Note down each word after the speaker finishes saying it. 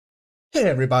Hey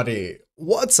everybody,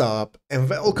 what's up and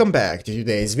welcome back to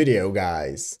today's video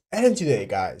guys. And today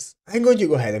guys, I'm going to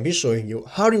go ahead and be showing you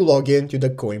how to log in to the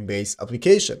Coinbase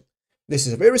application. This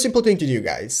is a very simple thing to do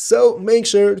guys, so make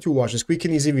sure to watch this quick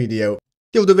and easy video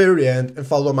till the very end and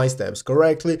follow my steps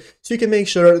correctly so you can make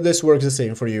sure this works the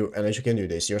same for you and that you can do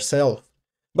this yourself.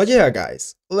 But yeah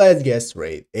guys, let's get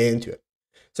straight into it.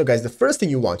 So guys, the first thing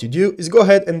you want to do is go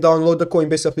ahead and download the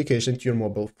Coinbase application to your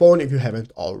mobile phone if you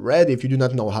haven't already. If you do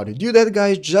not know how to do that,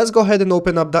 guys, just go ahead and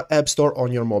open up the App Store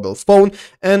on your mobile phone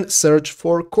and search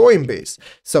for Coinbase.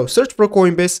 So search for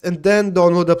Coinbase and then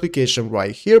download the application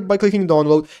right here by clicking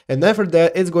download, and after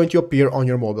that it's going to appear on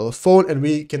your mobile phone and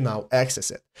we can now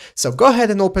access it. So go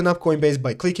ahead and open up Coinbase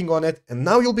by clicking on it, and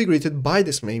now you'll be greeted by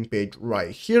this main page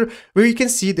right here where you can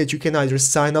see that you can either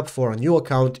sign up for a new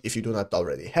account if you do not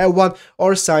already have one,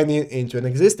 or sign in into an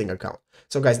existing account.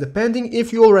 So guys, depending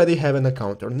if you already have an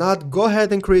account or not, go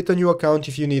ahead and create a new account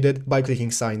if you need it by clicking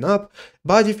sign up.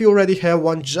 But if you already have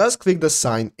one, just click the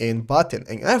sign in button.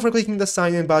 And after clicking the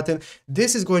sign in button,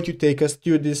 this is going to take us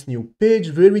to this new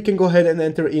page where we can go ahead and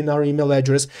enter in our email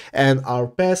address and our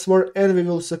password, and we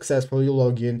will successfully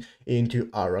log in into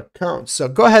our account. So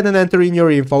go ahead and enter in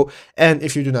your info, and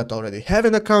if you do not already have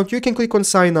an account, you can click on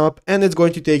sign up and it's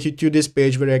going to take you to this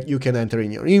page where you can enter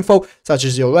in your info such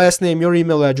as your last name, your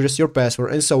email address, your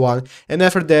password, and so on. And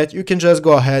after that you can just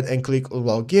go ahead and click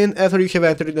login after you have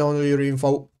entered in all your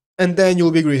info, and then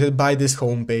you'll be greeted by this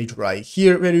home page right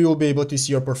here where you'll be able to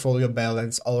see your portfolio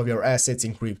balance, all of your assets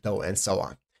in crypto, and so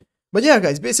on. But yeah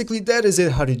guys, basically that is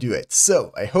it how to do it.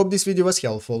 So I hope this video was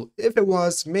helpful. If it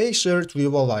was, make sure to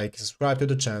leave a like, subscribe to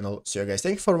the channel. So you guys,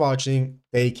 thank you for watching,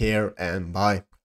 take care, and bye.